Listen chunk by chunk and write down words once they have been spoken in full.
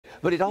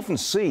But it often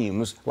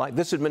seems like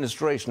this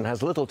administration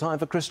has little time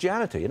for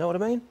Christianity, you know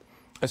what I mean?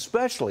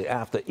 Especially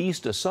after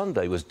Easter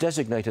Sunday was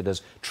designated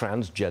as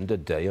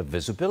Transgender Day of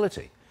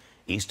Visibility.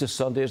 Easter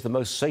Sunday is the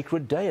most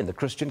sacred day in the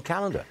Christian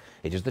calendar.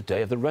 It is the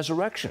day of the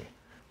resurrection.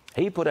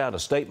 He put out a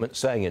statement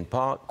saying in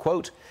part,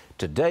 quote,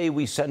 "Today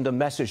we send a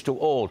message to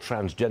all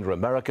transgender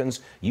Americans.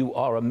 You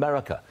are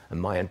America,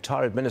 and my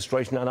entire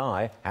administration and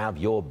I have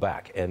your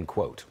back," end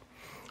quote.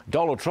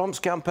 Donald Trump's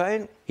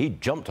campaign, he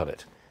jumped on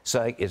it,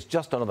 saying it's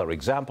just another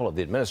example of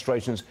the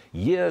administration's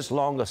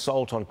years-long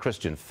assault on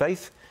Christian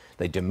faith.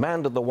 They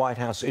demanded the White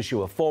House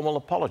issue a formal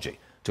apology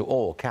to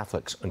all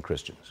Catholics and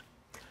Christians.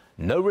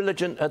 No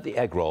religion at the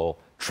egg roll,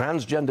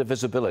 Transgender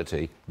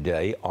Visibility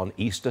Day on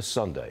Easter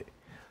Sunday.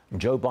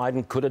 Joe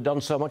Biden could have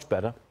done so much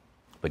better,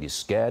 but he's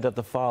scared of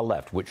the far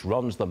left, which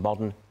runs the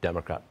modern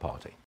Democrat Party.